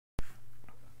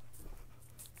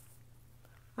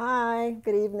Hi,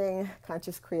 good evening,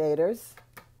 conscious creators.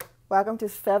 Welcome to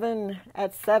 7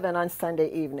 at 7 on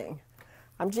Sunday evening.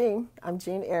 I'm Jean. I'm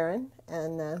Jean Aaron,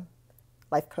 and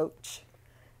life coach.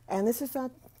 And this is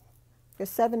your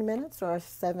 7 minutes or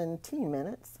 17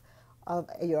 minutes of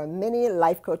your mini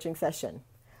life coaching session.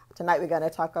 Tonight we're going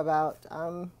to talk about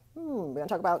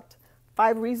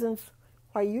 5 reasons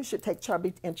why you should take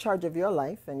in charge of your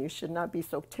life, and you should not be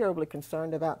so terribly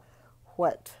concerned about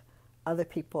what other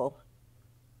people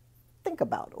think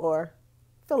about or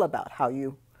feel about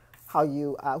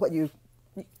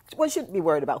what shouldn't be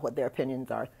worried about what their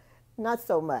opinions are. Not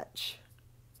so much.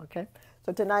 Okay.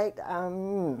 So tonight,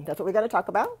 that's what we're going to talk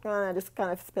about. I just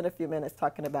kind of spend a few minutes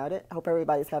talking about it. I hope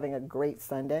everybody's having a great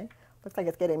Sunday. Looks like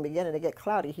it's beginning to get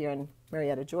cloudy here in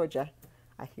Marietta, Georgia.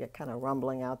 I hear it kind of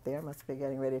rumbling out there. Must be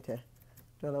getting ready to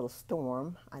do a little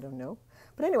storm. I don't know.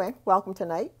 But anyway, welcome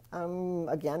tonight.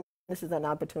 Again, this is an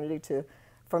opportunity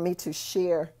for me to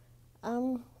share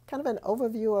kind of an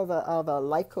overview of a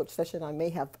life coach session I may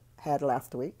have had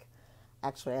last week.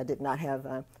 Actually, I did not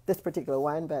have this particular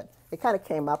one, but it kind of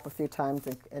came up a few times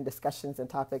in discussions and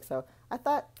topics. So I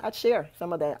thought I'd share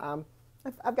some of the.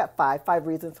 I've got five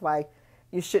reasons why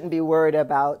you shouldn't be worried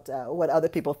about what other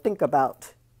people think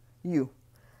about you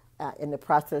in the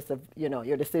process of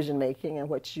your decision making and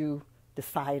what you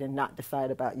decide and not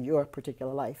decide about your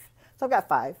particular life. So I've got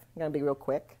 5. I'm going to be real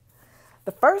quick.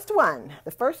 The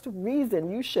first reason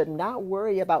you should not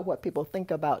worry about what people think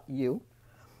about you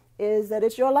is that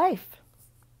it's your life.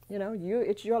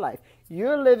 It's your life.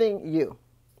 You're living you.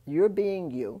 You're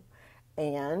being you.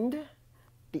 And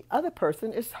the other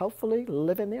person is hopefully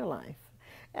living their life.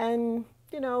 And,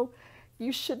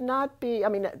 you should not be,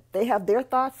 they have their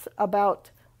thoughts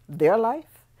about their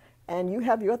life, and you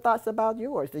have your thoughts about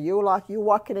yours. You're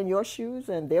walking in your shoes,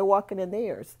 and they're walking in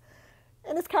theirs.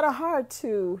 And it's kind of hard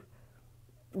to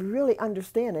really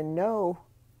understand and know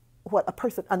what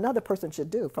another person should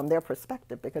do from their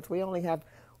perspective, because we only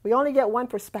get one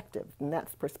perspective, and that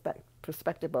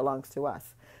perspective belongs to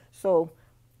us. So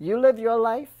you live your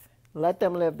life, let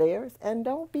them live theirs, and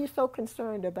don't be so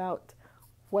concerned about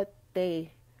what they're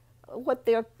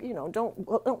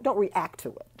don't react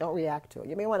to it. Don't react to it.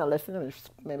 You may want to listen and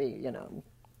maybe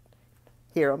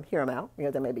hear them out.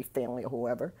 They may be family or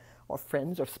whoever, or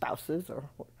friends or spouses or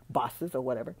bosses or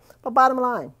whatever. But bottom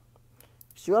line,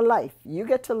 it's your life. You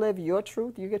get to live your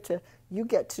truth. You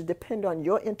get to depend on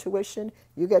your intuition.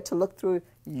 You get to look through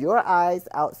your eyes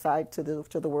outside to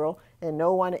the world, and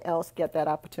no one else get that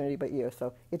opportunity but you.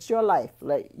 So it's your life.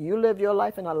 Let you live your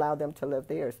life and allow them to live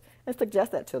theirs, and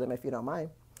suggest that to them if you don't mind.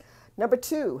 Number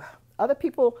 2, other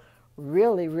people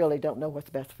really, really don't know what's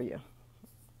best for you.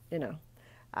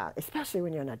 Especially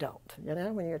when you're an adult. When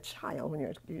you're a child, when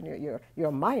you're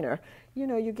a minor,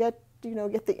 you get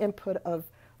the input of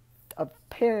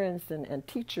parents and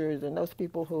teachers and those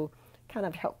people who kind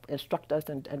of help instruct us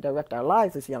and direct our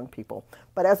lives as young people.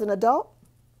 But as an adult,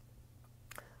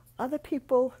 other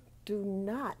people do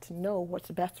not know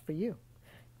what's best for you.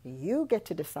 You get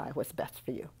to decide what's best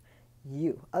for you.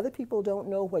 Other people don't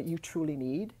know what you truly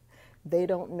need. They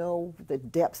don't know the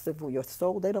depths of your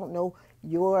soul. They don't know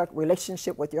your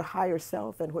relationship with your higher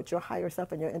self and what your higher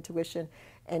self and your intuition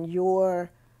and your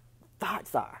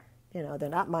thoughts are. They're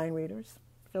not mind readers,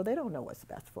 so they don't know what's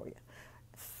best for you.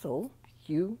 So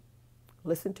you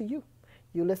listen to you.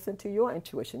 You listen to your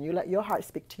intuition. You let your heart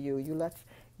speak to you.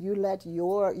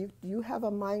 You have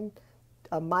a mind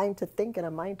to think and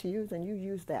a mind to use, and you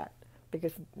use that,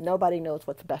 because nobody knows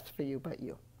what's best for you but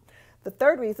you. The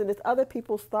third reason is other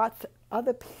people's thoughts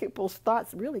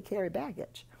really carry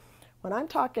baggage. When I'm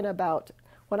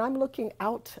looking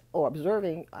out or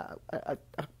observing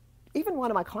even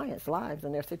one of my clients' lives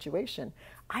and their situation,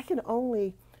 I can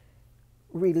only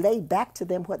relay back to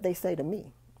them what they say to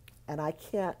me. And I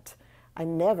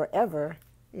never ever,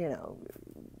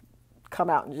 come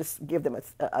out and just give them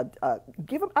I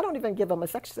don't even give them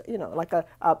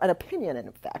an opinion.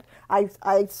 In fact,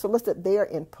 I solicit their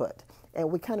input, and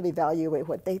we kind of evaluate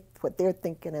what they're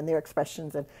thinking and their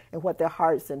expressions and what their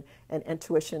hearts and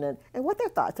intuition and what their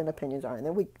thoughts and opinions are, and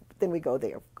then we go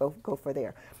for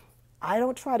there. I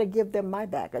don't try to give them my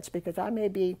baggage, because I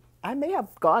may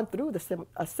have gone through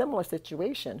a similar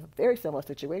situation, a very similar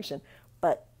situation,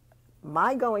 but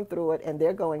my going through it and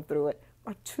their going through it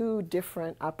are 2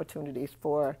 different opportunities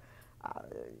for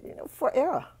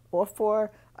error, or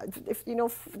for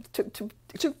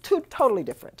totally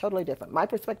different. My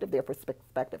perspective, their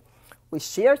perspective. We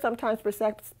share sometimes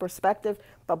perspective,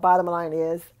 but bottom line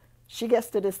is she gets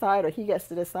to decide or he gets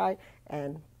to decide,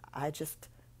 and I just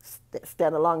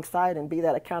stand alongside and be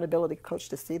that accountability coach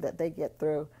to see that they get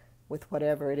through with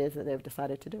whatever it is that they've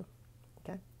decided to do.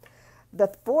 Okay. The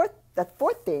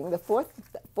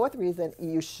fourth reason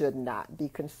you should not be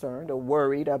concerned or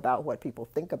worried about what people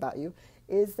think about you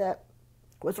is that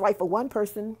what's right for one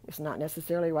person is not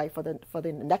necessarily right for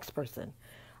the next person.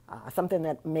 Something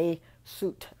that may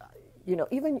suit,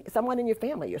 even someone in your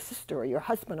family, your sister or your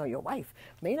husband or your wife,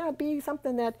 may not be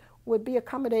something that would be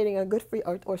accommodating or good for you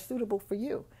or suitable for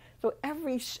you. So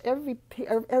every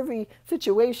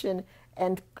situation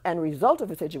and result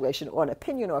of a situation, or an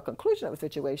opinion or a conclusion of a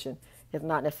situation, is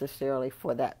not necessarily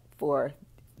for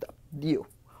you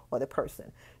or the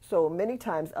person. So many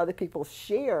times other people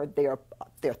share their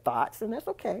thoughts, and that's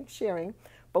okay, sharing.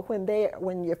 But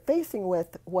when you're facing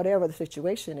with whatever the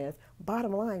situation is,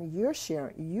 bottom line, you're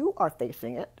sharing. You are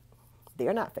facing it.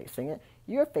 They're not facing it.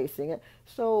 You're facing it.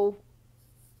 So,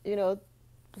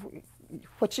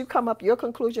 what you come up, your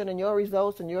conclusion and your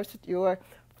results and your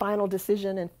final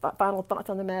decision and final thoughts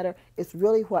on the matter is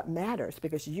really what matters,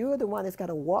 because you're the one that's got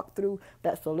to walk through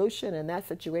that solution and that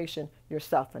situation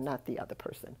yourself and not the other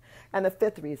person. And the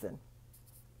fifth reason,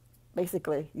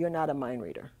 basically, you're not a mind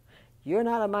reader. You're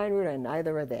not a mind reader, and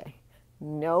neither are they.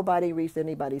 Nobody reads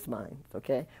anybody's minds,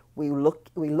 okay? We look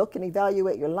and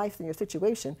evaluate your life and your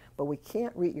situation, but we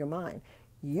can't read your mind.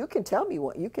 You can tell me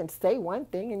you can say one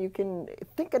thing and you can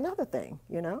think another thing,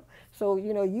 So,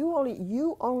 you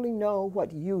only know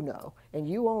what you know, and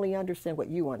you only understand what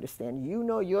you understand. You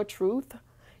know your truth.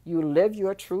 You live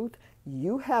your truth.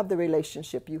 You have the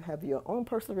relationship. You have your own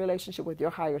personal relationship with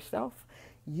your higher self.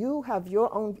 You have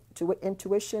your own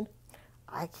intuition.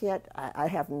 I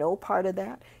have no part of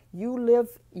that. You live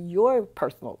your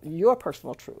personal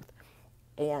truth.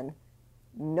 And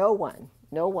no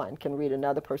one can read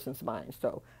another person's mind.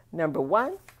 So, number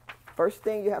one, first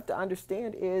thing you have to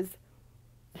understand is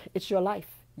it's your life.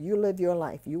 You live your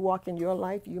life. You walk in your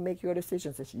life. You make your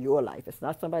decisions. It's your life. It's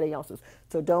not somebody else's.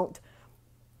 So don't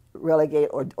relegate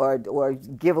or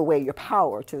give away your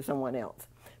power to someone else.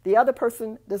 The other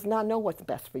person does not know what's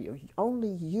best for you. Only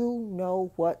you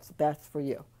know what's best for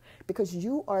you, because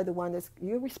you are the one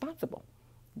you're responsible.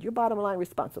 Your bottom line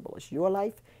responsible. It's your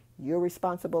life. You're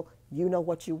responsible. You know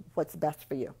what's best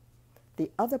for you. The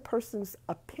other person's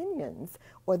opinions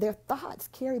or their thoughts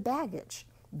carry baggage.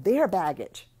 Their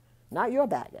baggage, not your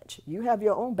baggage. You have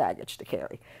your own baggage to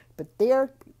carry, but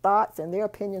their thoughts and their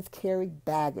opinions carry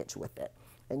baggage with it.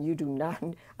 And you do not,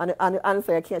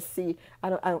 honestly, I can't see, I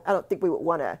don't think we would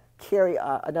want to carry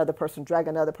drag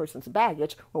another person's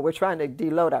baggage when we're trying to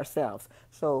deload ourselves.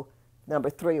 So number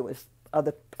 3 was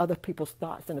other people's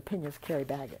thoughts and opinions carry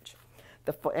baggage.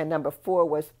 And number 4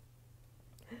 was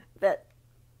that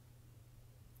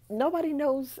nobody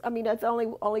knows, that's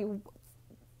only,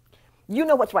 you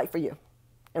know what's right for you.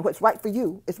 And what's right for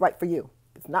you is right for you.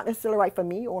 It's not necessarily right for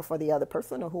me or for the other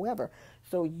person or whoever.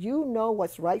 So you know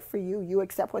what's right for you. You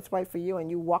accept what's right for you,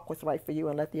 and you walk what's right for you,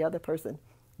 and let the other person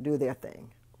do their thing,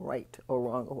 right or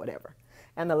wrong or whatever.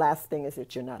 And the last thing is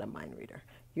that you're not a mind reader.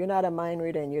 You're not a mind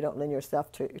reader, and you don't lend yourself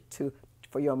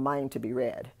for your mind to be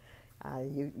read.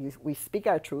 We speak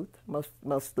our truth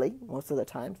most of the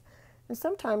times. And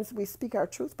sometimes we speak our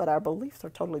truth, but our beliefs are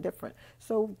totally different.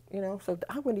 So, so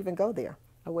I wouldn't even go there.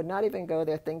 I would not even go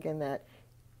there thinking that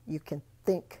you can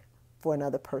think for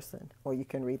another person or you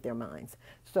can read their minds.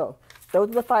 So those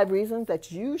are the 5 reasons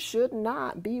that you should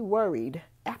not be worried,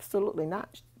 absolutely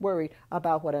not worried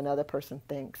about what another person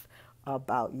thinks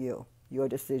about you. Your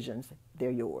decisions,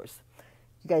 they're yours.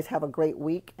 You guys have a great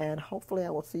week, and hopefully I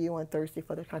will see you on Thursday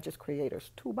for the Conscious Creators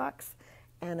Toolbox.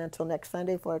 And until next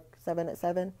Sunday for 7 at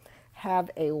 7, have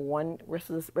a rest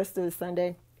of the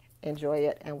Sunday. Enjoy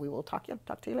it, and we will talk to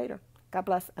you later. God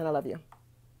bless, and I love you.